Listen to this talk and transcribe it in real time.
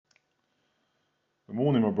Good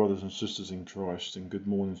morning, my brothers and sisters in Christ, and good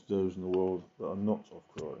morning to those in the world that are not of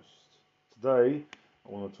Christ. Today, I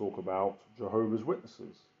want to talk about Jehovah's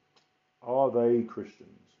Witnesses. Are they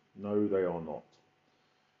Christians? No, they are not.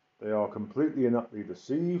 They are completely and utterly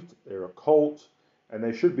deceived. They're a cult, and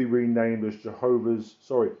they should be renamed as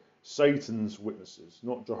Satan's Witnesses,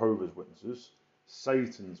 not Jehovah's Witnesses,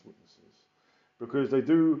 Satan's Witnesses, because they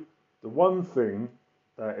do the one thing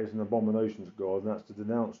that is an abomination to God, and that's to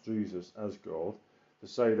denounce Jesus as God, to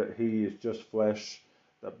say that he is just flesh,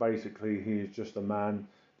 that basically he is just a man.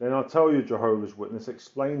 Then I'll tell you, Jehovah's Witness,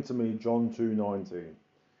 explain to me John 2:19.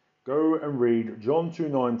 Go and read John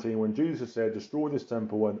 2:19 when Jesus said, destroy this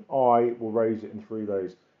temple and I will raise it in 3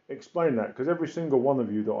 days. Explain that, because every single one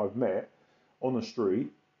of you that I've met on the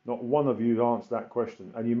street, not one of you answered that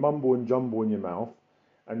question. And you mumble and jumble in your mouth,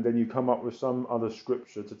 and then you come up with some other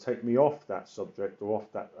scripture to take me off that subject or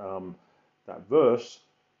off that verse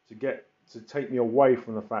to take me away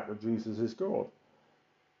from the fact that Jesus is God.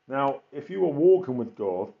 Now, if you were walking with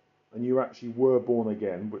God and you actually were born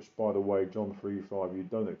again, which, by the way, John 3:5, you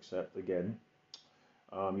don't accept again.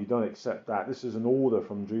 You don't accept that. This is an order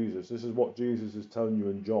from Jesus. This is what Jesus is telling you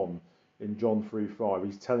in John 3:5.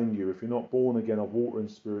 He's telling you, if you're not born again of water and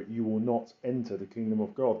spirit, you will not enter the kingdom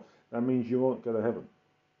of God. That means you won't go to heaven.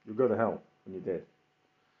 You'll go to hell when you're dead.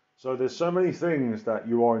 So there's so many things that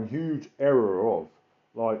you are in huge error of,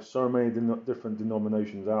 like so many different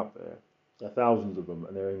denominations out there. There are thousands of them,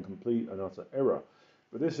 and they're in complete and utter error.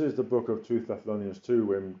 But this is the book of 2 Thessalonians 2,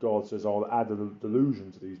 when God says, I'll add a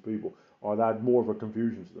delusion to these people. I'll add more of a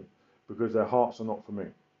confusion to them, because their hearts are not for me.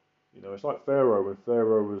 You know, it's like Pharaoh, when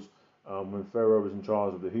Pharaoh was in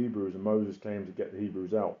charge of the Hebrews, and Moses came to get the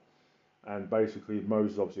Hebrews out. And basically,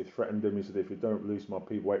 Moses obviously threatened him. He said, if you don't release my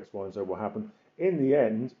people, X, Y, and Z will happen. In the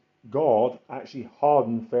end, God actually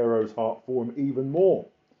hardened Pharaoh's heart for him even more,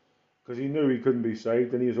 because he knew he couldn't be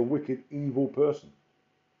saved, and he was a wicked, evil person.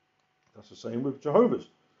 That's the same with Jehovah's.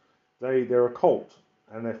 They're a cult,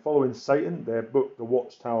 and they're following Satan. Their book, the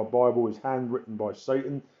Watchtower Bible, is handwritten by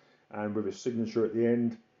Satan, and with his signature at the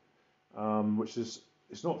end, which is,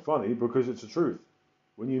 it's not funny because it's the truth.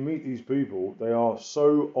 When you meet these people, they are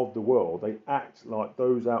so of the world. They act like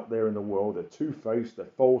those out there in the world. They're two-faced, they're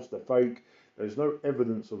false, they're fake. There's no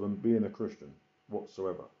evidence of them being a Christian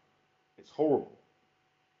whatsoever. It's horrible.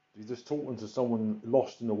 You're just talking to someone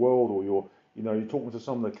lost in the world, or you're talking to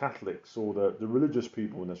some of the Catholics or the religious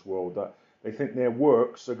people in this world, that they think their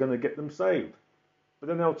works are going to get them saved. But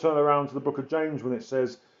then they'll turn around to the book of James when it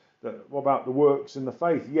says that, what about the works in the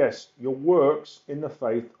faith? Yes, your works in the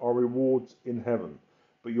faith are rewards in heaven.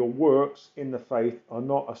 But your works in the faith are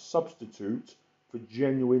not a substitute for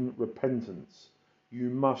genuine repentance. You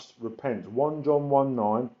must repent. 1 John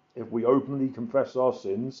 1:9, if we openly confess our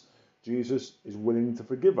sins, Jesus is willing to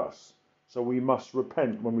forgive us. So we must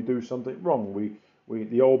repent when we do something wrong.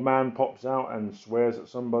 The old man pops out and swears at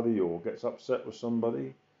somebody or gets upset with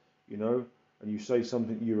somebody, and you say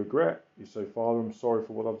something you regret. You say, Father, I'm sorry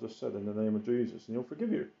for what I've just said in the name of Jesus, and he'll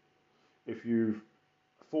forgive you. If you've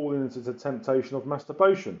falling into the temptation of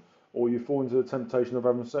masturbation, or you fall into the temptation of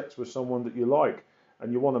having sex with someone that you like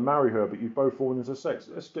and you want to marry her, but you've both fallen into sex,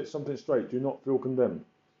 let's get something straight. Do not feel condemned.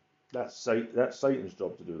 That's Satan's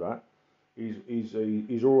job to do that.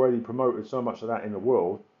 He's already promoted so much of that in the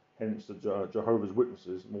world, hence the Jehovah's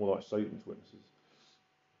Witnesses, more like Satan's witnesses,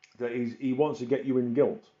 that he wants to get you in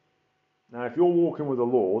guilt. Now, if you're walking with the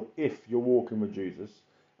Lord, if you're walking with Jesus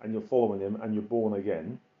and you're following him and you're born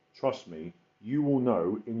again, trust me, you will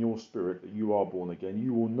know in your spirit that you are born again.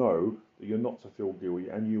 You will know that you're not to feel guilty,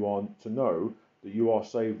 and you are to know that you are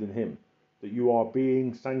saved in him, that you are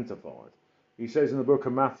being sanctified. He says in the book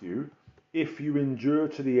of Matthew, if you endure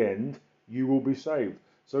to the end, you will be saved.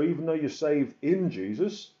 So even though you're saved in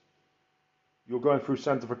Jesus, you're going through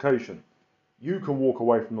sanctification. You can walk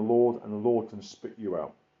away from the Lord, and the Lord can spit you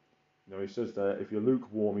out. He says that if you're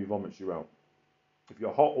lukewarm, he vomits you out. If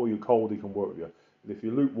you're hot or you're cold, he can work with you. But if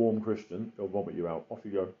you're lukewarm Christian, he'll vomit you out. Off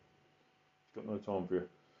you go. He's got no time for you.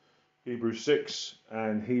 Hebrews 6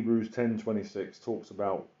 and Hebrews 10:26 talks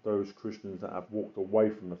about those Christians that have walked away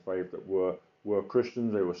from the faith, that were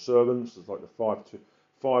Christians. They were servants. It's like the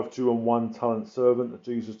 5, 2 and 1 talent servant that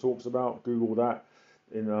Jesus talks about. Google that.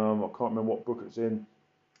 I can't remember what book it's in,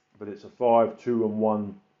 but it's a 5, 2 and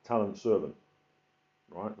 1 talent servant.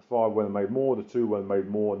 Right? The 5 went and made more. The 2 went and made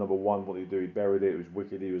more. Number 1, what did he do? He buried it. He was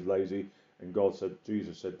wicked. He was lazy. And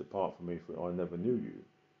Jesus said, depart from me, for I never knew you.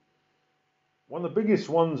 One of the biggest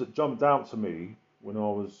ones that jumped out to me when I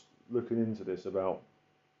was looking into this about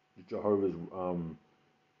Jehovah's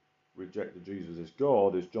rejected Jesus as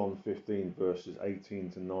God is John 15 verses 18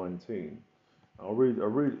 to 19. I'll read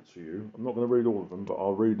it to you. I'm not going to read all of them, but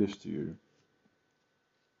I'll read this to you.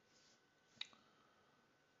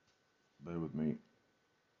 Bear with me.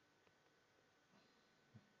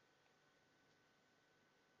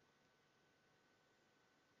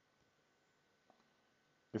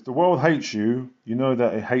 If the world hates you, you know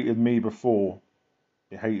that it hated me before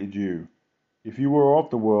it hated you. If you were of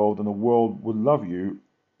the world, then the world would love you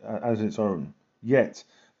as its own. Yet,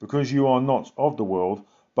 because you are not of the world,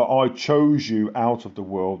 but I chose you out of the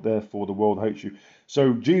world, therefore the world hates you.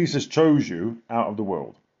 So Jesus chose you out of the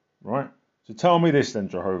world, right? So tell me this then,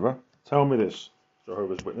 Jehovah. Tell me this,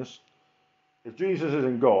 Jehovah's Witness. If Jesus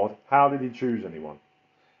isn't God, how did he choose anyone?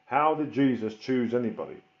 How did Jesus choose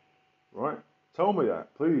anybody? Right? Tell me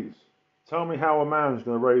that, please. Tell me how a man's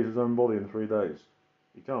going to raise his own body in 3 days.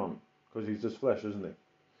 He can't, because he's just flesh, isn't he?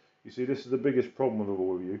 You see, this is the biggest problem with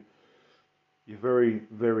all of you. You're very,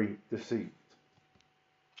 very deceived.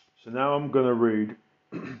 So now I'm going to read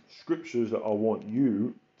scriptures that I want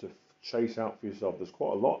you to chase out for yourself. There's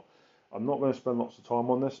quite a lot. I'm not going to spend lots of time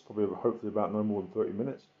on this, probably hopefully about no more than 30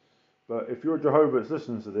 minutes. But if you're a Jehovah that's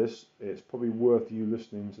listening to this, it's probably worth you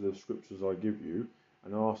listening to the scriptures I give you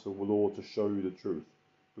and ask the Lord to show you the truth.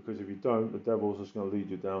 Because if you don't, the devil's just going to lead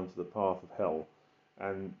you down to the path of hell.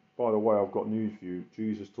 And by the way, I've got news for you.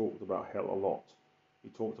 Jesus talked about hell a lot. He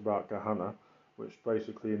talked about Gehenna, which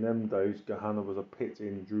basically in them days, Gehenna was a pit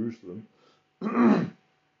in Jerusalem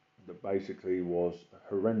that basically was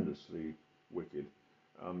horrendously wicked.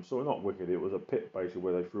 So not wicked, it was a pit basically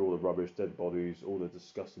where they threw all the rubbish, dead bodies, all the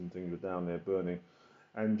disgusting things were down there burning.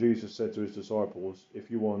 And Jesus said to his disciples,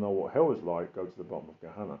 if you want to know what hell is like, go to the bottom of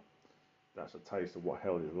Gehenna. That's a taste of what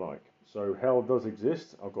hell is like. So hell does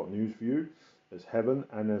exist. I've got news for you. There's heaven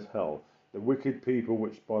and there's hell. The wicked people,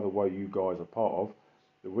 which by the way you guys are part of,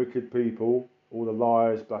 the wicked people, all the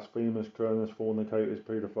liars, blasphemers, colonels, fornicators,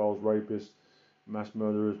 paedophiles, rapists, mass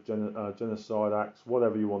murderers, genocide acts,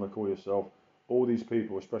 whatever you want to call yourself, all these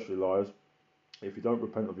people, especially liars, if you don't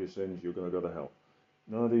repent of your sins, you're going to go to hell.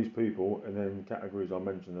 None of these people, and then categories I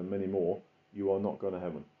mentioned and many more, you are not going to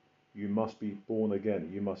heaven. You must be born again.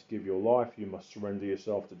 You must give your life. You must surrender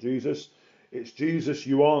yourself to Jesus. It's Jesus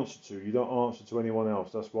you answer to. You don't answer to anyone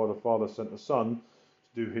else. That's why the Father sent the Son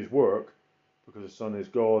to do his work, because the Son is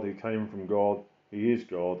God. He came from God. He is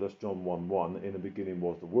God. That's John 1:1. In the beginning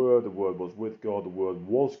was the Word. The Word was with God. The Word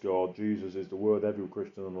was God. Jesus is the Word. Every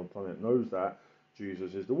Christian on the planet knows that.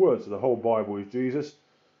 Jesus is the Word. So the whole Bible is Jesus.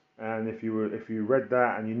 And if you read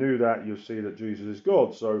that and you knew that, you'll see that Jesus is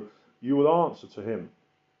God. So you will answer to him.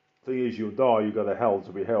 The thing is, you'll die, you go to hell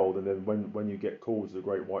to be held, and then when you get called to the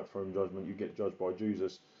great white throne judgment, you get judged by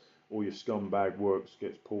Jesus. All your scumbag works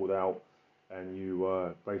gets pulled out, and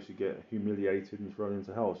you basically get humiliated and thrown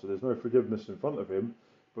into hell. So there's no forgiveness in front of him.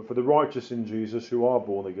 But for the righteous in Jesus, who are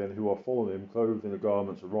born again, who are following him, clothed in the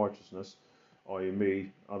garments of righteousness, i.e.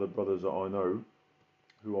 me, other brothers that I know,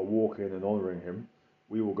 who are walking and honouring him,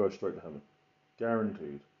 we will go straight to heaven.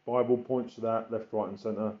 Guaranteed. Bible points to that, left, right and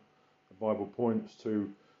centre. The Bible points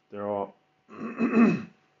to there are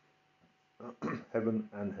heaven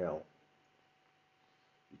and hell,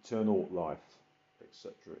 eternal life,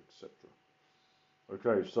 etc., etc.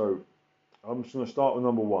 Okay, so I'm just going to start with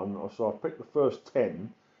number 1. So I've picked the first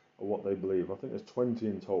 10 of what they believe. I think there's 20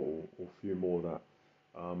 in total, or a few more of that.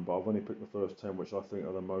 But I've only picked the first 10, which I think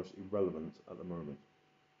are the most irrelevant at the moment.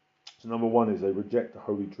 So number 1 is they reject the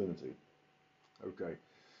Holy Trinity. Okay.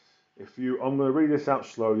 I'm going to read this out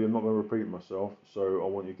slowly. I'm not going to repeat myself, so I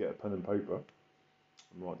want you to get a pen and paper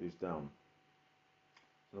and write these down.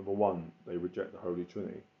 Number 1, they reject the Holy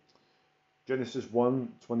Trinity. Genesis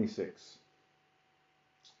 1:26,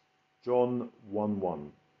 John 1:1,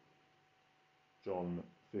 John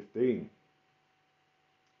 15,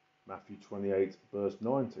 Matthew 28 verse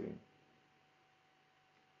 19,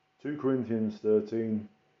 2 Corinthians 13,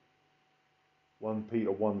 1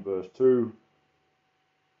 Peter 1 verse 2,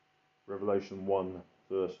 Revelation 1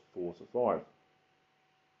 verse 4 to 5.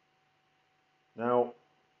 Now,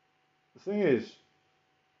 the thing is,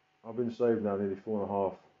 I've been saved now nearly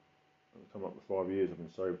 4.5, come up to 5 years I've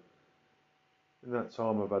been saved. In that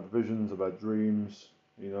time I've had visions, I've had dreams,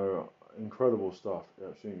 incredible stuff,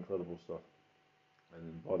 absolutely incredible stuff.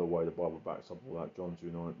 And by the way, the Bible backs up all that.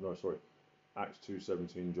 Acts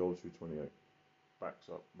 2:17, Joel 2:28 backs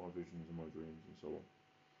up my visions and my dreams and so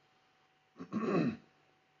on.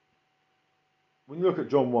 When you look at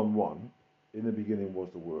John 1:1, in the beginning was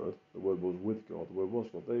the Word was with God, the Word was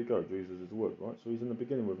God. There you go, Jesus is the Word, right? So he's in the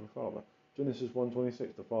beginning with the Father. Genesis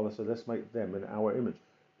 1:26, the Father said, let's make them in our image.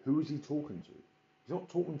 Who is he talking to? He's not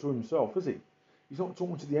talking to himself, is he? He's not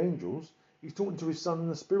talking to the angels. He's talking to his Son and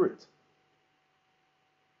the Spirit.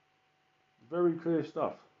 Very clear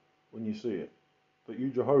stuff when you see it. But you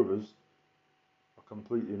Jehovah's are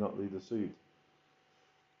completely and utterly deceived.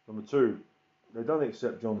 Number 2, they don't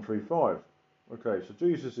accept John 3:5. Okay, so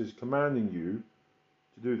Jesus is commanding you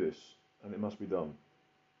to do this, and it must be done.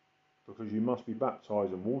 Because you must be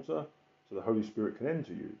baptized in water so the Holy Spirit can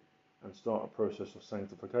enter you and start a process of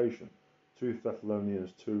sanctification. 2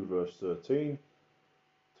 Thessalonians 2 verse 13,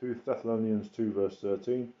 2 Thessalonians 2 verse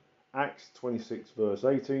 13, Acts 26 verse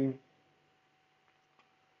 18,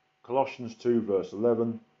 Colossians 2 verse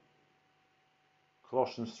 11,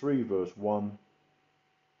 Colossians 3 verse 1,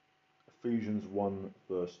 Ephesians 1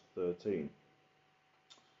 verse 13.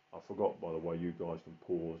 I forgot, by the way, you guys can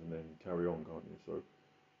pause and then carry on, can't you? So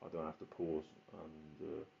I don't have to pause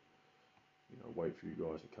and wait for you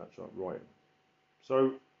guys to catch up writing.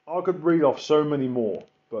 So I could read off so many more,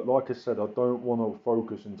 but like I said, I don't want to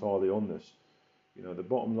focus entirely on this. The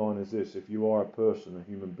bottom line is this: if you are a person, a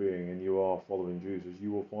human being, and you are following Jesus,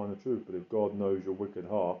 you will find the truth. But if God knows your wicked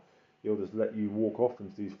heart, He'll just let you walk off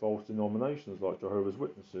into these false denominations like Jehovah's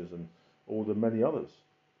Witnesses and all the many others,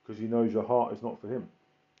 because He knows your heart is not for Him.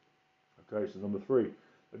 Okay, so number 3,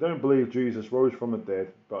 they don't believe Jesus rose from the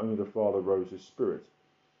dead, but only the Father rose His Spirit.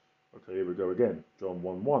 Okay, here we go again. John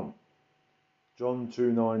 1:1, John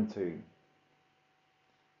 2:19.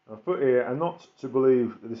 I've put here, and not to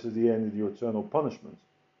believe that this is the end of your eternal punishment,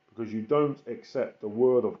 because you don't accept the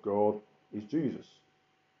word of God is Jesus,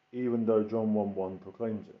 even though John 1:1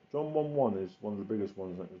 proclaims it. John 1:1 is one of the biggest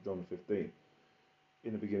ones, next to John 15.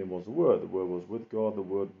 In the beginning was the Word was with God, the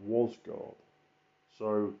Word was God.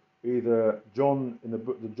 So either John, in the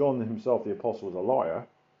book, John himself, the apostle, is a liar,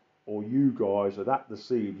 or you guys are that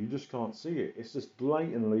deceived, you just can't see it. It's just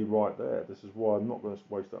blatantly right there. This is why I'm not going to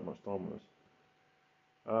waste that much time on this.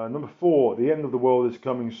 Number 4, the end of the world is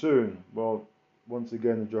coming soon. Well, once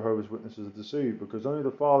again, the Jehovah's Witnesses are deceived, because only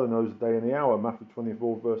the Father knows the day and the hour. Matthew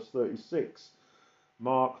 24 verse 36,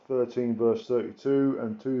 Mark 13 verse 32,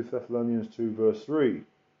 and 2 Thessalonians 2 verse 3.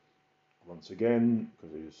 Once again,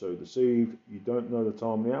 because you're so deceived, you don't know the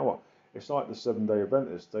time and the hour. It's like the Seventh-day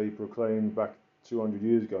Adventists. They proclaimed back 200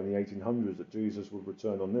 years ago in the 1800s that Jesus would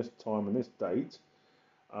return on this time and this date.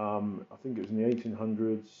 I think it was in the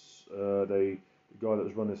 1800s. The guy that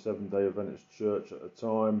was running the Seventh-day Adventist church at the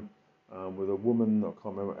time, with a woman, I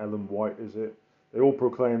can't remember, Ellen White is it? They all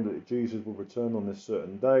proclaimed that Jesus would return on this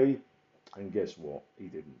certain day, and guess what? He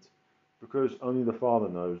didn't. Because only the Father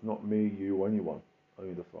knows, not me, you, or anyone.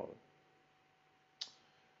 Only the Father.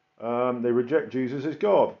 They reject Jesus as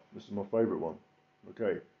God. This is my favourite one.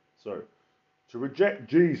 Okay, so to reject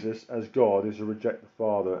Jesus as God is to reject the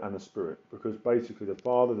Father and the Spirit, because basically the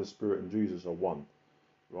Father, the Spirit, and Jesus are one,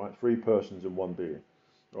 right? 3 persons in one being,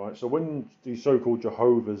 right? So when these so-called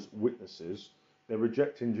Jehovah's Witnesses, they're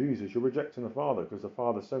rejecting Jesus, you're rejecting the Father, because the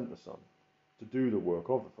Father sent the Son to do the work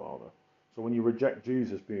of the Father. So when you reject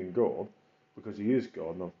Jesus being God, because He is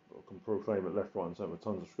God, and I can proclaim it left, right, and centre with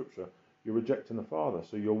tons of Scripture, you're rejecting the Father,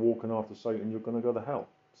 so you're walking after Satan, you're going to go to hell.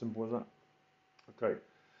 Simple as that. Okay,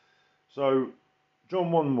 so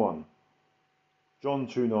John 1:1, John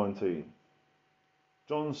 2:19,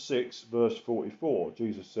 John 6 verse 44,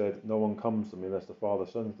 Jesus said, no one comes to me unless the Father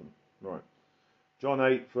sends them. Right. John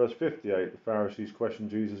 8 verse 58, the Pharisees question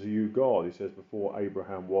Jesus, are you God? He says, before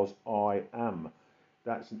Abraham was, I am.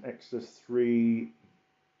 That's in Exodus 3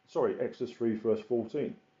 verse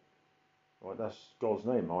 14. Right, that's God's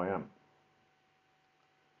name, I am.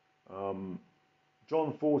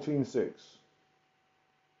 John 14:6,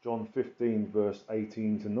 John 15 verse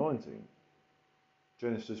 18 to 19,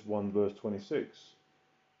 Genesis 1 verse 26,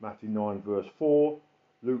 Matthew 9 verse 4,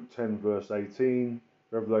 Luke 10 verse 18,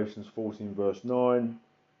 Revelations 14 verse 9,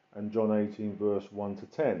 and John 18 verse 1 to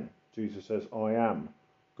 10. Jesus says, I am.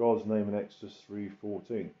 God's name in Exodus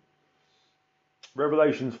 3:14.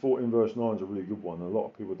 Revelations 14 verse 9 is a really good one. A lot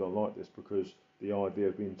of people don't like this because the idea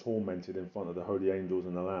of being tormented in front of the holy angels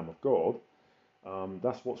and the Lamb of God,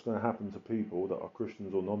 that's what's going to happen to people that are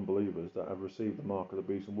Christians or non-believers that have received the mark of the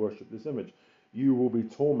beast and worship this image. You will be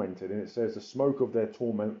tormented, and it says the smoke of their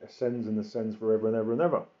torment ascends and ascends forever and ever and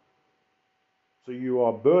ever. So you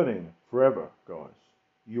are burning forever, guys.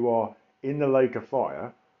 You are in the lake of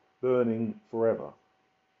fire, burning forever.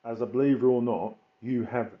 As a believer or not, you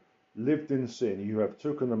have lived in sin, you have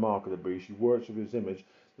taken the mark of the beast, you worship his image,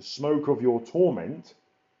 the smoke of your torment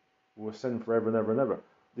will ascend forever and ever and ever.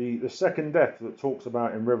 The second death that talks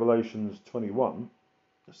about in Revelations 21,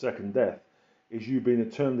 the second death, is you being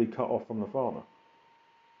eternally cut off from the Father.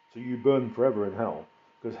 So you burn forever in hell,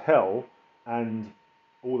 because hell and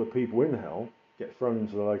all the people in hell get thrown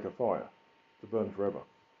into the lake of fire to burn forever.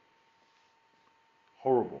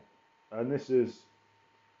 Horrible. And this is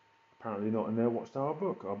Apparently not in their Watchtower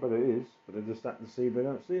book. I bet it is, but they're just that deceived they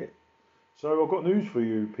don't see it. So I've got news for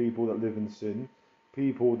you, people that live in sin,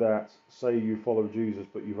 people that say you follow Jesus,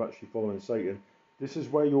 but you're actually following Satan. This is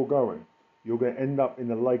where you're going. You're going to end up in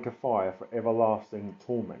the lake of fire for everlasting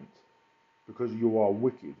torment because you are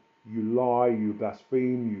wicked. You lie, you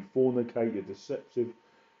blaspheme, you fornicate, you're deceptive.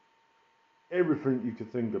 Everything you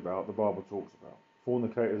could think about, the Bible talks about.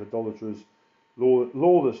 Fornicators, idolaters,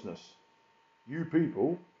 lawlessness. You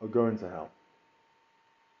people are going to hell.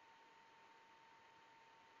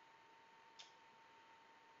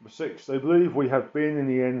 Number 6, they believe we have been in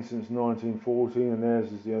the end since 1914 and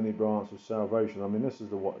theirs is the only branch of salvation. I mean,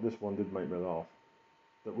 this one did make me laugh.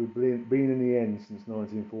 That we've been in the end since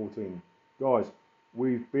 1914. Guys,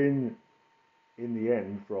 we've been in the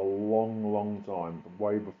end for a long, long time,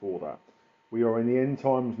 way before that. We are in the end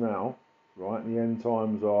times now, right? And the end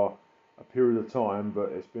times are a period of time,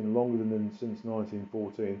 but it's been longer than since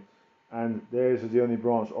 1914. And theirs is the only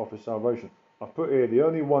branch that offers salvation. I've put here, the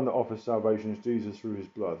only one that offers salvation is Jesus through his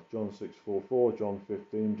blood. John 6:44, John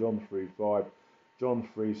 15, John 3:5, John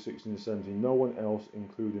 3:16 and 17. No one else,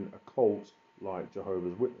 including a cult like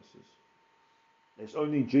Jehovah's Witnesses. It's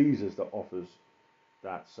only Jesus that offers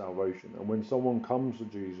that salvation. And when someone comes to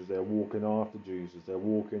Jesus, they're walking after Jesus. They're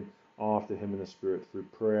walking after him in the Spirit through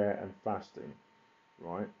prayer and fasting,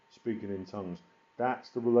 right? Speaking in tongues. That's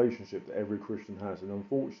the relationship that every Christian has. And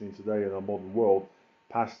unfortunately today in our modern world,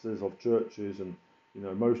 pastors of churches and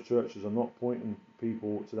most churches are not pointing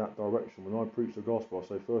people to that direction. When I preach the gospel, I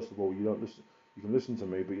say, first of all, you don't listen. You can listen to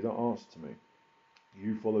me, but you don't answer to me.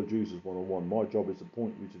 You follow Jesus one-on-one. My job is to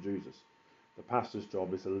point you to Jesus. The pastor's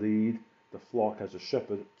job is to lead the flock as a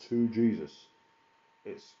shepherd to Jesus.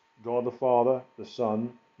 It's God the Father, the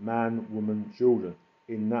Son, man, woman, children,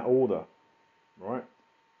 in that order, right?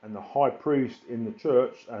 And the high priest in the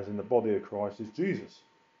church, as in the body of Christ, is Jesus,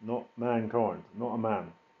 not mankind, not a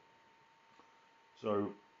man. So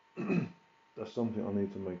that's something I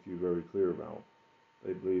need to make you very clear about.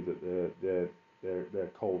 They believe that their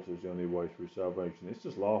cult is the only way through salvation. It's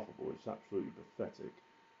just laughable. It's absolutely pathetic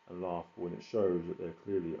and laughable, and it shows that they're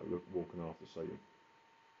clearly walking after Satan.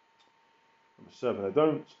 Number 7, they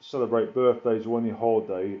don't celebrate birthdays or any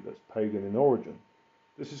holiday that's pagan in origin.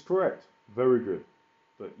 This is correct. Very good.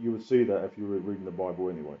 But you would see that if you were reading the Bible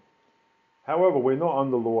anyway. However, we're not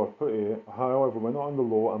under law. I've put here, however, we're not under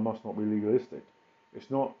law and must not be legalistic.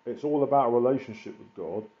 It's all about a relationship with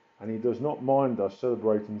God, and he does not mind us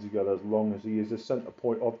celebrating together as long as he is the centre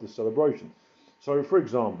point of the celebration. So, for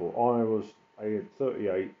example, I was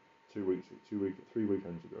 38 3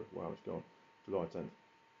 weekends ago. Wow, it's gone. July 10th.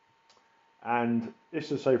 And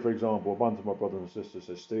this is, say, for example, a bunch of my brothers and sisters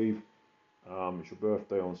says, Steve, it's your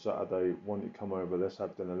birthday on Saturday. Why don't you come over? Let's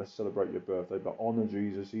have dinner. Let's celebrate your birthday. But honour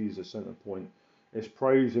Jesus. He's the centre point. Let's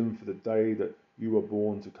praise him for the day that you were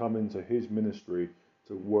born, to come into his ministry,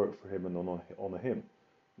 to work for him and honour him.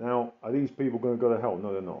 Now, are these people going to go to hell?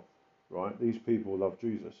 No, they're not. Right? These people love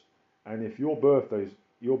Jesus. And if your birthday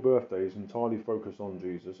is entirely focused on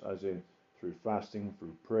Jesus, as in through fasting,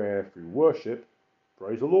 through prayer, through worship,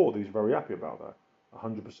 praise the Lord. He's very happy about that.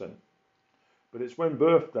 100%. But it's when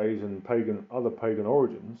birthdays and other pagan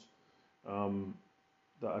origins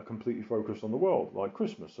that are completely focused on the world, like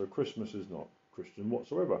Christmas. So Christmas is not Christian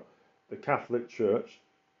whatsoever. The Catholic Church,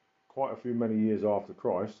 many years after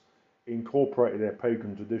Christ, incorporated their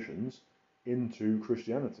pagan traditions into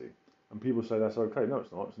Christianity. And people say that's okay. No,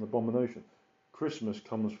 it's not. It's an abomination. Christmas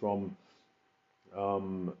comes from,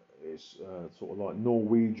 it's sort of like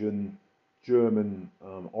Norwegian, German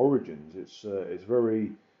origins. It's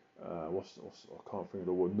very, I can't think of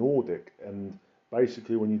the word, Nordic. And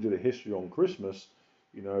basically, when you do the history on Christmas,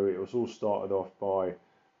 it was all started off by, I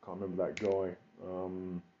can't remember that guy. I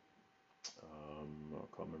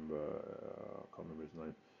can't remember his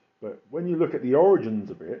name. But when you look at the origins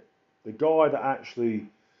of it, the guy that actually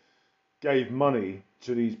gave money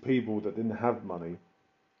to these people that didn't have money,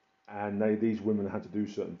 and these women had to do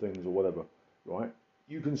certain things or whatever, right?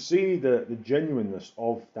 You can see the genuineness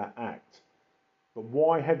of that act. But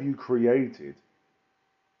why have you created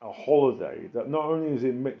a holiday that not only is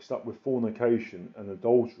it mixed up with fornication and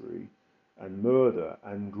adultery and murder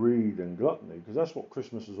and greed and gluttony, because that's what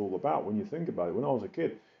Christmas is all about when you think about it. When I was a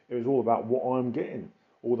kid, it was all about what I'm getting.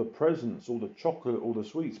 All the presents, all the chocolate, all the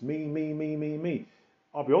sweets. Me, me, me, me, me.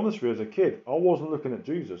 I'll be honest with you, as a kid, I wasn't looking at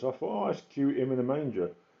Jesus. I thought, oh, it's cute, him in a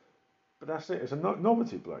manger. But that's it. It's a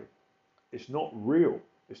novelty play. It's not real.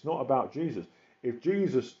 It's not about Jesus. If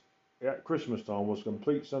Jesus at Christmas time was a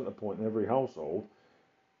complete centre point in every household,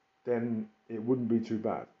 then it wouldn't be too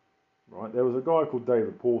bad, right? There was a guy called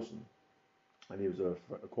David Pawson, and he was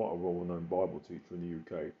quite a well-known Bible teacher in the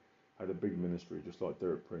UK. had a big ministry, just like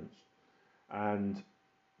Derek Prince. And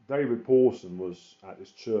David Pawson was at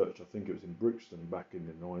this church, I think it was in Brixton back in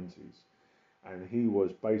the 90s. And he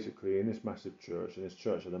was basically in this massive church, and this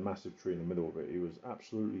church had a massive tree in the middle of it. He was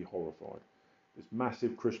absolutely horrified. This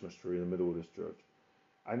massive Christmas tree in the middle of this church.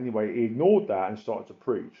 Anyway, he ignored that and started to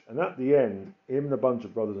preach. And at the end, him and a bunch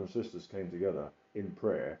of brothers and sisters came together in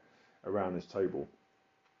prayer around this table.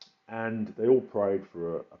 And they all prayed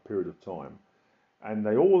for a period of time. And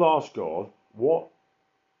they all asked God, what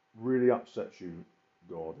really upsets you,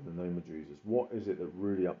 God, in the name of Jesus? What is it that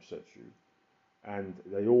really upsets you? And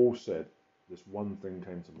they all said, this one thing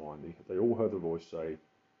came to mind. They all heard the voice say,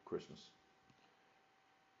 Christmas.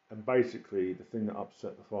 And basically, the thing that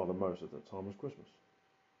upset the Father most at that time was Christmas.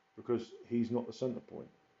 Because he's not the centre point.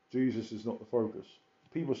 Jesus is not the focus.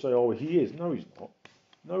 People say, oh, he is. No, he's not.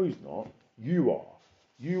 No, he's not. You are.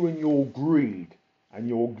 You and your greed and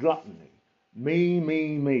your gluttony. Me,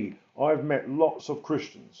 me, me. I've met lots of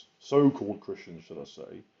Christians, so-called Christians, should I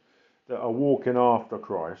say, that are walking after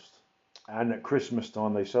Christ. And at Christmas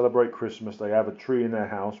time, they celebrate Christmas. They have a tree in their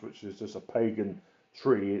house, which is just a pagan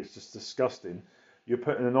tree. It's just disgusting. You're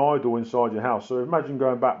putting an idol inside your house. So imagine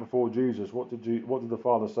going back before Jesus. What did the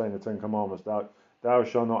Father say in the Ten Commandments? Thou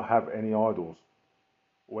shalt not have any idols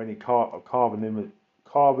or any carven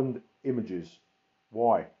images.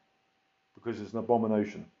 Why? Because it's an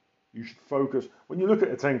abomination. You should focus. When you look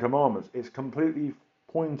at the Ten Commandments, it's completely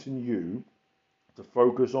pointing you to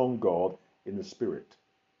focus on God in the Spirit.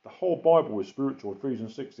 The whole Bible is spiritual.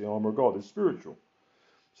 Ephesians 6, the armour of God, is spiritual.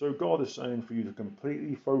 So God is saying for you to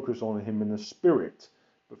completely focus on him in the Spirit.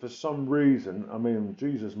 But for some reason, I mean,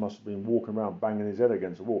 Jesus must have been walking around banging his head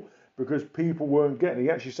against the wall because people weren't getting it. He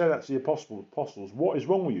actually said that to the apostles, what is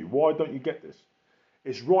wrong with you? Why don't you get this?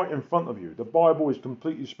 It's right in front of you. The Bible is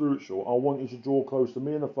completely spiritual. I want you to draw close to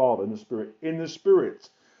me and the Father in the Spirit,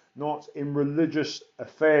 not in religious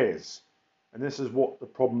affairs. And this is what the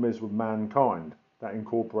problem is with mankind. That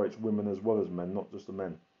incorporates women as well as men, not just the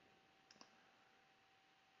men.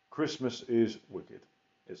 Christmas is wicked.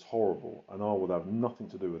 It's horrible, and I will have nothing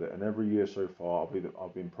to do with it. And every year so far,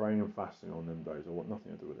 I've been praying and fasting on them days. I want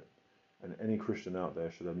nothing to do with it. And any Christian out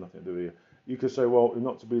there should have nothing to do with it. You could say, well, we're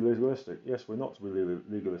not to be legalistic. Yes, we're not to be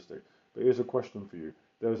legalistic. But here's a question for you.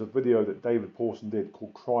 There was a video that David Pawson did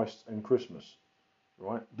called Christ and Christmas.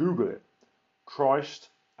 Right? Google it. Christ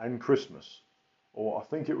and Christmas. Or I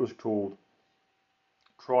think it was called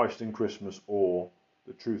Christ in Christmas or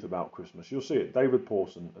The Truth About Christmas. You'll see it, David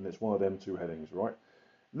Pawson, and it's one of them two headings, right?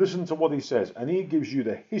 Listen to what he says, and he gives you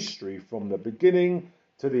the history from the beginning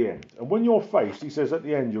to the end. And when you're faced, he says at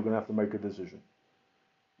the end, you're going to have to make a decision.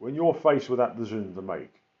 When you're faced with that decision to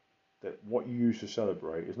make, that what you used to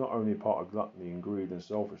celebrate is not only part of gluttony and greed and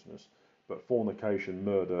selfishness, but fornication,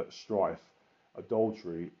 murder, strife,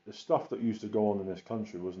 adultery, the stuff that used to go on in this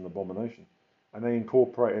country was an abomination. And they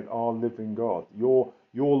incorporated our living God, your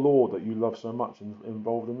Lord that you love so much,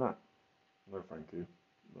 involved in that. No, thank you.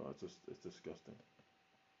 No, it's disgusting.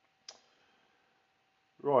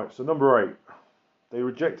 Right, so number 8. They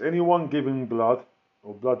reject anyone giving blood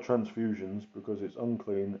or blood transfusions because it's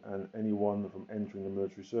unclean and anyone from entering the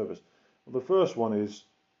military service. Well, the first one is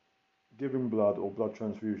giving blood or blood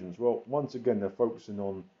transfusions. Well, once again, they're focusing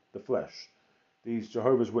on the flesh. These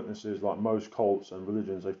Jehovah's Witnesses, like most cults and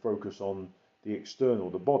religions, they focus on the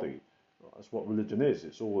external, the body. That's what religion is.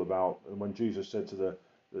 It's all about, and when Jesus said to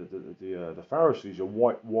the Pharisees, you're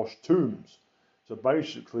whitewashed tombs. So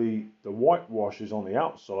basically, the whitewash is on the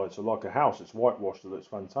outside. So like a house, it's whitewashed, it looks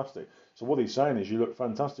fantastic. So what he's saying is you look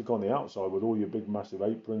fantastic on the outside with all your big massive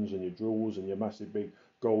aprons and your jewels and your massive big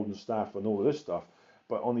golden staff and all of this stuff.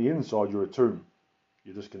 But on the inside, you're a tomb.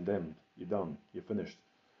 You're just condemned. You're done. You're finished.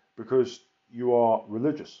 Because you are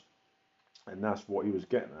religious. And that's what he was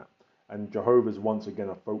getting at. And Jehovah's, once again,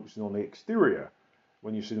 are focusing on the exterior.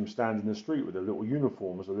 When you see them stand in the street with a little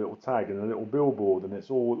uniform as a little tag and a little billboard, and it's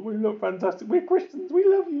all, we look fantastic, we're Christians, we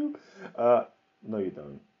love you. No, you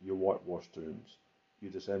don't. You're whitewashed tombs.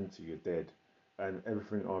 You're just empty, you're dead. And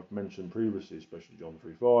everything I've mentioned previously, especially John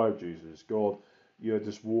 3:5, Jesus is God, you're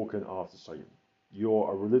just walking after Satan.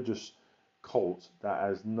 You're a religious cult that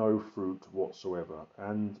has no fruit whatsoever.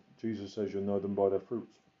 And Jesus says you'll know them by their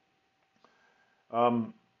fruits.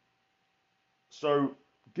 So,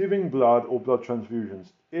 giving blood or blood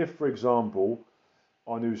transfusions. If, for example,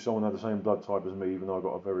 I knew someone had the same blood type as me, even though I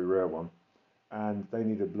got a very rare one, and they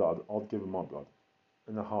needed blood, I'd give them my blood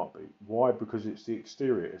in a heartbeat. Why? Because it's the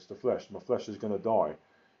exterior, it's the flesh. My flesh is going to die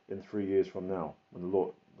in 3 years from now. When the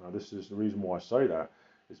Lord, now this is the reason why I say that,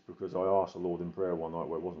 is because I asked the Lord in prayer one night,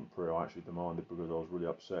 where it wasn't prayer, I actually demanded because I was really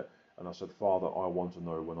upset, and I said, Father, I want to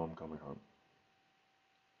know when I'm coming home.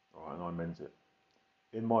 All right, and I meant it.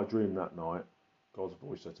 In my dream that night, God's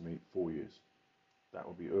voice said to me, 4 years. That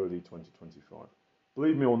will be early 2025.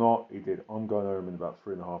 Believe me or not, he did. I'm going home in about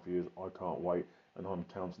 3.5 years. I can't wait, and I'm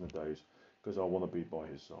counting the days because I want to be by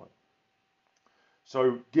his side.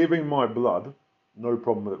 So giving my blood, no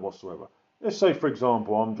problem with it whatsoever. Let's say, for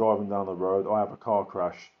example, I'm driving down the road, I have a car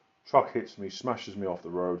crash, truck hits me, smashes me off the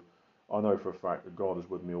road. I know for a fact that God is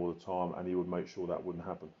with me all the time, and he would make sure that wouldn't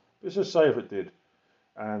happen. Let's just say if it did,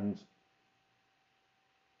 and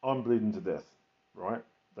I'm bleeding to death, right?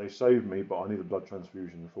 They saved me, but I need a blood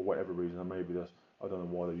transfusion for whatever reason, and maybe that's, I don't know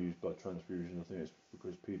why they use blood transfusion. I think it's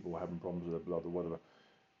because people are having problems with their blood or whatever.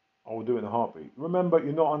 I will do it in a heartbeat. Remember,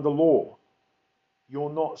 you're not under law. You're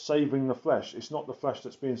not saving the flesh. It's not the flesh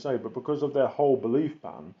that's being saved, but because of their whole belief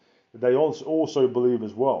pattern, they also believe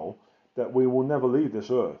as well that we will never leave this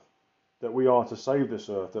earth, that we are to save this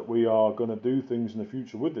earth, that we are going to do things in the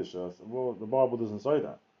future with this earth. Well, the Bible doesn't say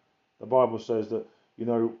that. The Bible says that, you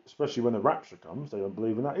know, especially when the rapture comes, they don't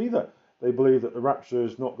believe in that either. They believe that the rapture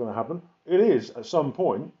is not going to happen. It is at some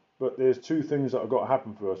point, but there's two things that have got to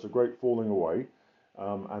happen first: a great falling away,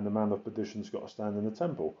 and the man of perdition's got to stand in the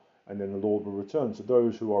temple, and then the Lord will return. So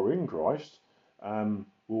those who are in Christ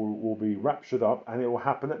will be raptured up, and it will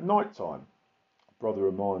happen at night time. A brother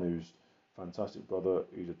of mine, who's a fantastic brother,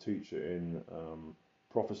 he's a teacher in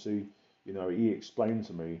prophecy. You know, he explained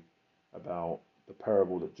to me about the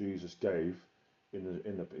parable that Jesus gave in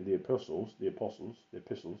the epistles,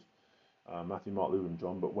 Matthew, Mark, Luke, and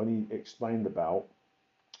John. But when he explained about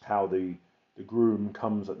how the groom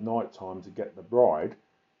comes at night time to get the bride,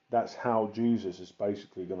 that's how Jesus is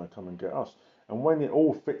basically going to come and get us. And when it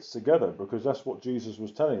all fits together, because that's what Jesus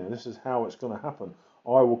was telling you, this is how it's going to happen.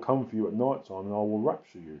 I will come for you at night time, and I will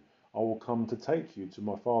rapture you. I will come to take you to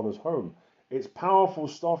my Father's home. It's powerful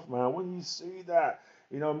stuff, man. When you see that,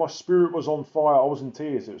 you know, my spirit was on fire. I was in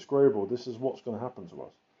tears. It was screamable. This is what's going to happen to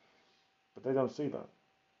us. But they don't see that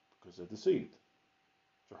because they're deceived.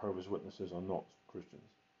 Jehovah's Witnesses are not Christians.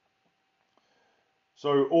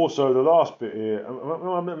 So also the last bit here,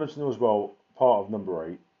 I mentioned as well, part of number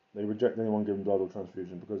 8, they reject anyone giving blood or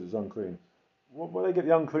transfusion because it's unclean. Where they get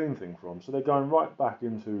the unclean thing from? So they're going right back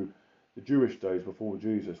into the Jewish days before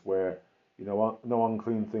Jesus, where, you know, no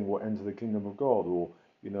unclean thing will enter the kingdom of God, or,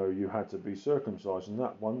 you know, you had to be circumcised, and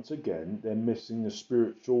that, once again, they're missing the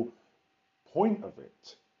spiritual point of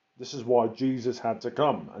it. This is why Jesus had to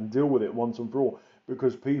come and deal with it once and for all,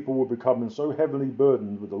 because people were becoming so heavily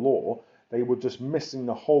burdened with the law, they were just missing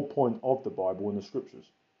the whole point of the Bible and the scriptures.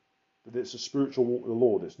 That it's a spiritual walk with the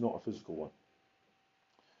Lord, it's not a physical one.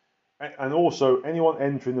 And also, anyone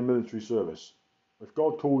entering the military service, if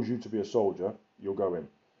God calls you to be a soldier, you'll go in.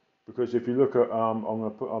 Because if you look at,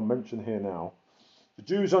 I'll mention here now, the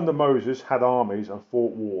Jews under Moses had armies and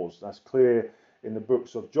fought wars. That's clear in the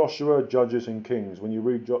books of Joshua, Judges, and Kings. When you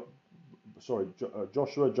read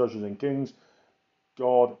Joshua, Judges, and Kings,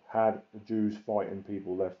 God had the Jews fighting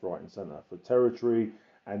people left, right, and centre for territory,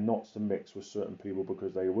 and not to mix with certain people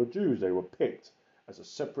because they were Jews. They were picked as a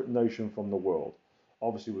separate nation from the world.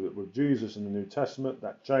 Obviously, with Jesus in the New Testament,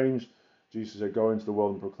 that changed. Jesus said, "Go into the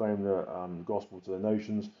world and proclaim the gospel to the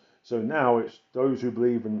nations." So now it's those who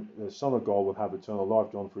believe in the Son of God will have eternal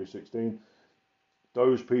life, John 3:16.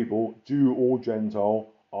 Those people, Jew or Gentile,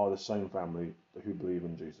 are the same family who believe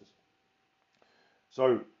in Jesus.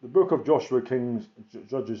 So the book of Joshua, Kings,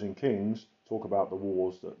 Judges and Kings talk about the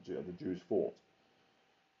wars that the Jews fought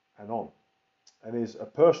and on. And it's a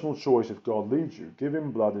personal choice if God leads you.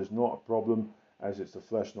 Giving blood is not a problem, as it's the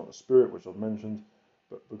flesh, not the spirit, which I've mentioned.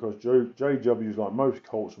 But because JWs, like most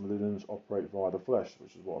cults and religions, operate via the flesh,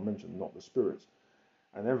 which is what I mentioned, not the spirits.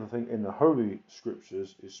 And everything in the Holy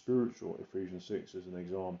Scriptures is spiritual. Ephesians 6 is an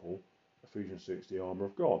example. Ephesians 6, the armour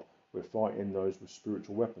of God. We're fighting those with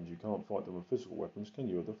spiritual weapons. You can't fight them with physical weapons, can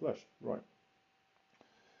you, with the flesh? Right.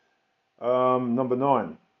 Number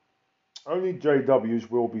 9. Only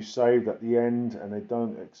JWs will be saved at the end, and they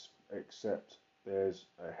don't accept there's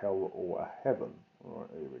a hell or a heaven. All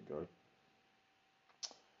right, here we go.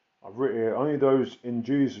 I've written here, only those in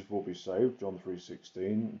Jesus will be saved, John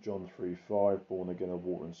 3:16, John 3:5, born again of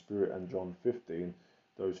water and spirit, and John 15,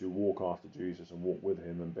 those who walk after Jesus and walk with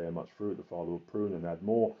him and bear much fruit, the Father will prune and add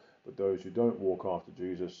more. But those who don't walk after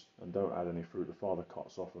Jesus and don't add any fruit, the Father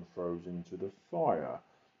cuts off and throws into the fire.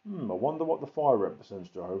 I wonder what the fire represents,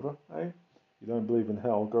 Jehovah, eh? You don't believe in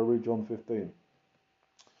hell, go read John 15.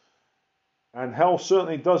 And hell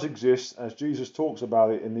certainly does exist, as Jesus talks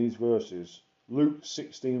about it in these verses. Luke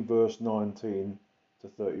 16 verse 19 to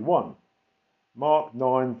 31. Mark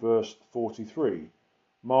 9 verse 43.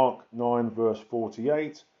 Mark 9 verse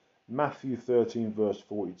 48. Matthew 13 verse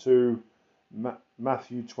 42.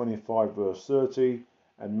 Matthew 25 verse 30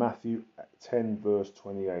 and Matthew 10 verse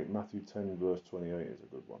 28. Matthew 10 verse 28 is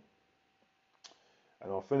a good one.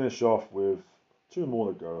 And I'll finish off with two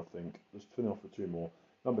more to go, I think. Let's finish off with two more.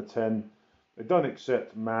 Number 10, they don't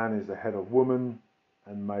accept man is the head of woman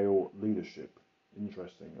and male leadership.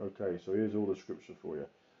 Interesting. Okay, so here's all the scripture for you.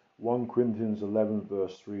 1 Corinthians 11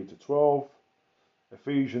 verse 3 to 12.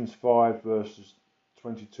 Ephesians 5 verses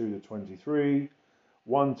 22 to 23.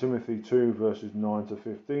 1 Timothy 2 verses 9 to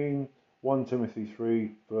 15. 1 Timothy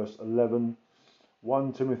 3 verse 11.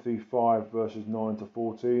 1 Timothy 5 verses 9 to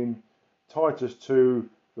 14. Titus 2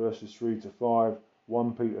 verses 3 to 5.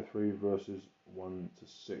 1 Peter 3 verses 1 to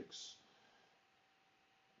 6.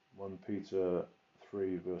 1 Peter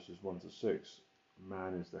 3 verses 1 to 6.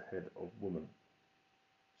 Man is the head of woman.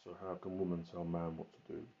 So how can woman tell man what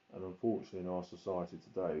to do? And unfortunately in our society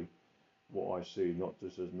today, what I see, not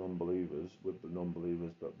just as non-believers, with the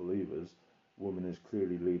non-believers but believers, woman is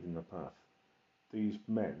clearly leading the path. These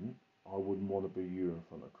men, I wouldn't want to be you in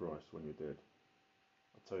front of Christ when you're dead.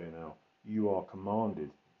 I tell you now, you are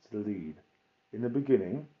commanded to lead. In the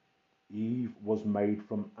beginning, Eve was made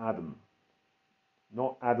from Adam,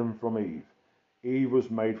 not Adam from Eve. Eve was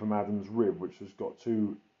made from Adam's rib, which has got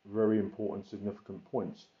two very important, significant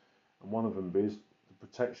points. And one of them is the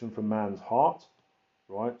protection for man's heart,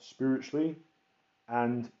 right, spiritually,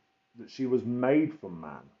 and that she was made from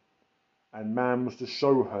man. And man was to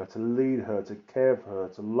show her, to lead her, to care for her,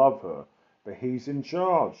 to love her. But he's in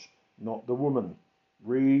charge, not the woman.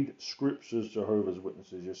 Read scriptures, Jehovah's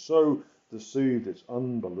Witnesses. You're so deceived, it's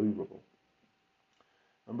unbelievable.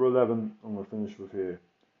 Number 11, I'm going to finish with here.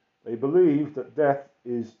 They believe that death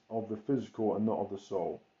is of the physical and not of the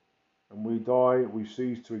soul. And we die, we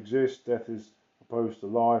cease to exist. Death is opposed to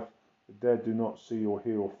life. The dead do not see or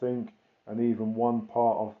hear or think. And even one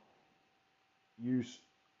part of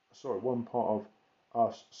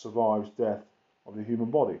us survives death of the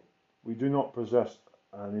human body. We do not possess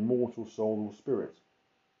an immortal soul or spirit.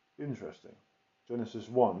 Interesting. Genesis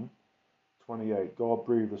 1:28. God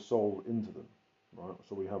breathed a soul into them. Right,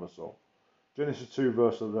 so we have a soul. Genesis 2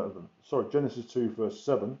 verse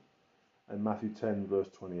 7 and Matthew 10 verse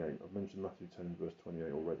 28. I've mentioned Matthew 10 verse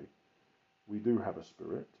 28 already. We do have a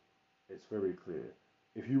spirit. It's very clear.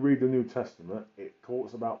 If you read the New Testament, it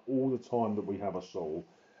talks about all the time that we have a soul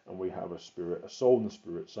and we have a spirit. A soul and a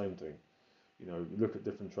spirit, same thing. You know, you look at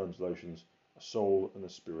different translations, a soul and a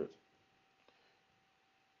spirit.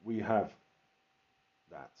 We have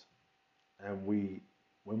that. And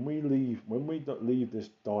when we leave this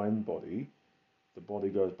dying body, the body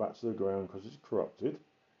goes back to the ground because it's corrupted,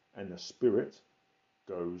 and the spirit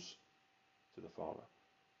goes to the Father.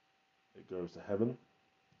 It goes to heaven,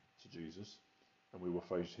 to Jesus, and we will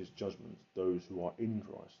face his judgment, those who are in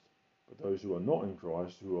Christ. But those who are not in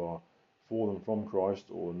Christ, who are fallen from Christ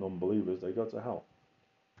or non-believers, they go to hell.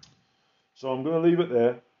 So I'm going to leave it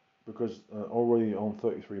there because already on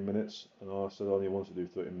 33 minutes, and I said I only want to do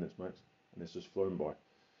 30 minutes max, and it's just flown by.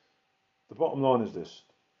 The bottom line is this.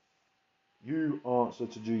 You answer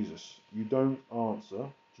to Jesus. You don't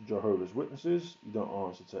answer to Jehovah's Witnesses. You don't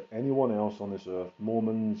answer to anyone else on this earth.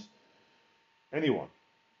 Mormons. Anyone.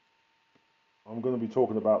 I'm going to be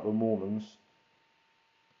talking about the Mormons.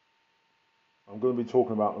 I'm going to be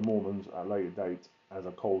talking about the Mormons at a later date as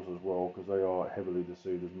a cult as well, because they are heavily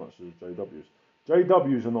deceived as much as JWs.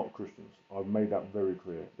 JWs are not Christians. I've made that very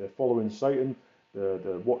clear. They're following Satan.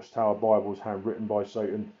 The Watchtower Bible is handwritten by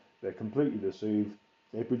Satan. They're completely deceived.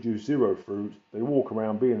 They produce zero fruit. They walk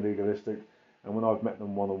around being legalistic. And when I've met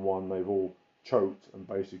them one-on-one, they've all choked and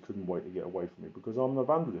basically couldn't wait to get away from me, because I'm an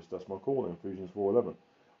evangelist. That's my calling, Ephesians 4:11.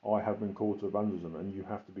 I have been called to evangelism, and you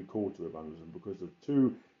have to be called to evangelism, because the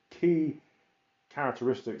two key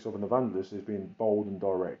characteristics of an evangelist is being bold and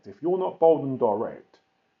direct. If you're not bold and direct,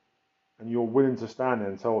 and you're willing to stand there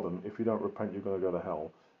and tell them, if you don't repent, you're going to go to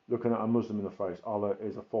hell, looking at a Muslim in the face, Allah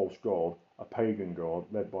is a false god, a pagan god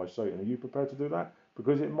led by Satan, are you prepared to do that?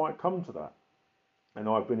 Because it might come to that. And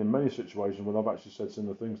I've been in many situations when I've actually said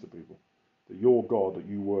similar things to people. That your God that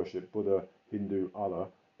you worship, Buddha, Hindu, Allah,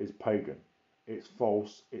 is pagan. It's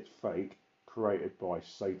false, it's fake, created by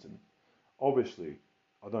Satan. Obviously,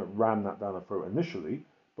 I don't ram that down their throat initially,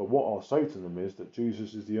 but what I'll say to them is that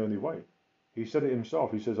Jesus is the only way. He said it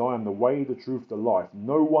himself. He says, I am the way, the truth, the life.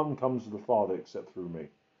 No one comes to the Father except through me.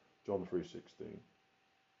 John 3:16.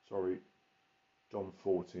 Sorry, John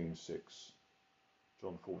 14:6.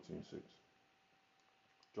 John 14:6.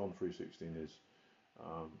 John 3:16 is,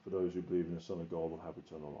 for those who believe in the Son of God will have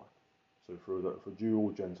eternal life. So for Jew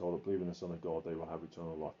or Gentile that believe in the Son of God, they will have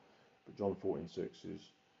eternal life. But John 14:6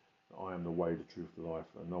 is, I am the way, the truth, the life,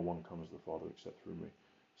 and no one comes to the Father except through me.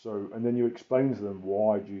 So, and then you explain to them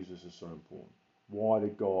why Jesus is so important. Why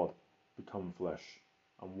did God become flesh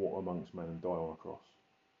and walk amongst men and die on a cross?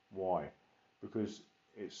 Why? Because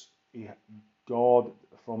God,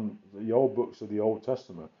 from the old books of the Old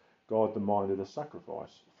Testament, God demanded a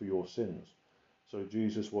sacrifice for your sins. So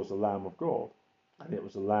Jesus was the Lamb of God, and it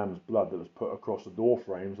was the Lamb's blood that was put across the door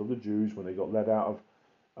frames of the Jews when they got led out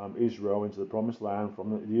of Israel into the Promised Land from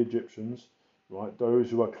the Egyptians. Right, those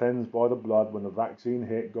who are cleansed by the blood. When the vaccine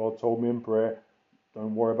hit, God told me in prayer,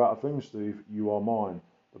 "Don't worry about a thing, Steve. You are mine.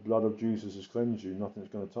 The blood of Jesus has cleansed you. Nothing's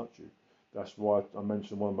going to touch you." That's why I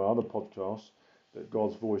mentioned in one of my other podcasts that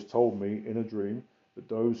God's voice told me in a dream that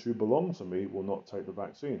those who belong to me will not take the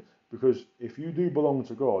vaccine. Because if you do belong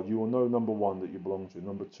to God, you will know, number one, that you belong to.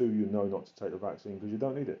 Number two, you know not to take the vaccine because you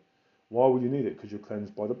don't need it. Why would you need it? Because you're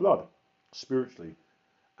cleansed by the blood, spiritually,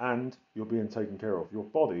 and you're being taken care of. Your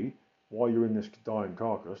body, while you're in this dying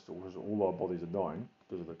carcass, because all our bodies are dying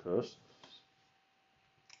because of the curse,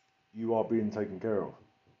 you are being taken care of.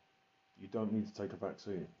 You don't need to take a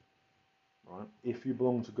vaccine. Right? If you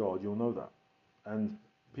belong to God, you'll know that. And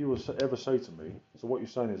people ever say to me, "So what you're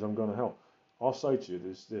saying is I'm going to hell." I'll say to you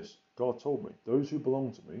this: God told me, those who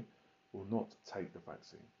belong to me will not take the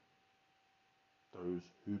vaccine. Those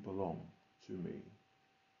who belong to me.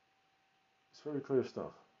 It's very clear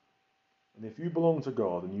stuff. And if you belong to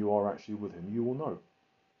God and you are actually with Him, you will know.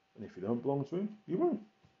 And if you don't belong to Him, you won't.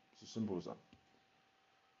 It's as simple as that.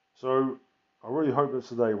 So I really hope that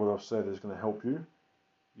today what I've said is going to help you,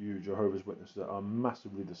 you Jehovah's Witnesses that are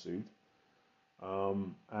massively deceived.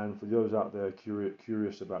 And for those out there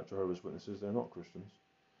curious about Jehovah's Witnesses, they're not Christians.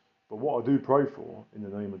 But what I do pray for, in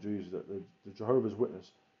the name of Jesus, that the Jehovah's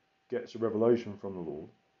Witness gets a revelation from the Lord,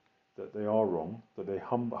 that they are wrong, that they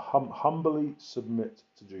humbly submit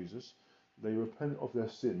to Jesus, they repent of their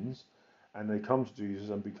sins, and they come to Jesus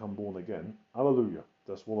and become born again. Hallelujah.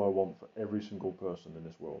 That's what I want for every single person in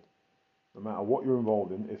this world. No matter what you're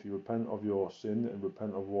involved in, if you repent of your sin and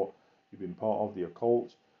repent of what you've been part of, the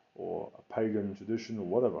occult or a pagan tradition or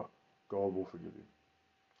whatever, God will forgive you.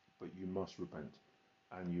 But you must repent,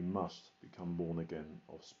 and you must become born again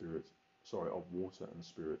of water and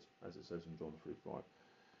spirit, as it says in John 3:5.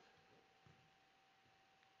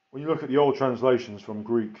 When you look at the old translations from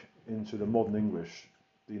Greek into the modern English,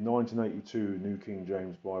 the 1982 New King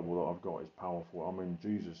James Bible that I've got is powerful. I mean,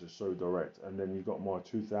 Jesus is so direct. And then you've got my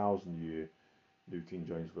 2000-year New King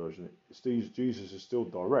James Version. Jesus is still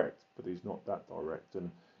direct, but he's not that direct.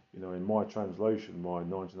 And, in my translation, my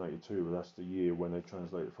 1982, that's the year when they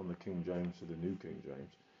translated from the King James to the New King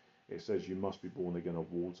James, it says you must be born again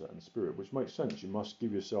of water and spirit, which makes sense. You must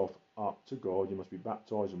give yourself up to God. You must be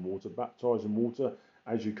baptized in water. Baptized in water,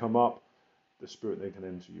 as you come up, the Spirit then can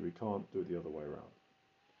enter you. We can't do it the other way around.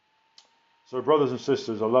 So, brothers and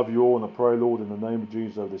sisters, I love you all, and I pray, Lord, in the name of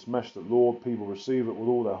Jesus, over this message, that, Lord, people receive it with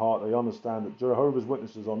all their heart. They understand that Jehovah's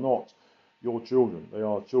Witnesses are not your children. They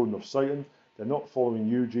are children of Satan. They're not following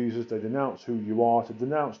you, Jesus. They denounce who you are. To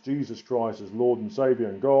denounce Jesus Christ as Lord and Saviour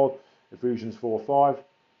and God, Ephesians 4:5.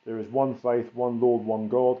 There is one faith, one Lord, one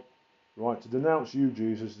God. Right? To denounce you,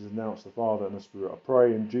 Jesus, is to denounce the Father and the Spirit. I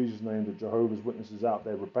pray in Jesus' name that Jehovah's Witnesses out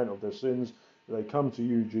there repent of their sins, that they come to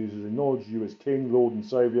you, Jesus, acknowledge you as King, Lord and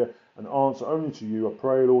Saviour, and answer only to you. I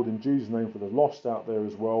pray, Lord, in Jesus' name for the lost out there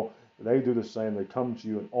as well, that they do the same. They come to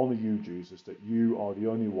you and honour you, Jesus, that you are the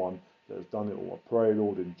only one that has done it all. I pray,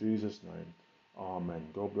 Lord, in Jesus' name. Amen.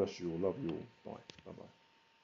 God bless you all. Love you all. Bye. Bye-bye.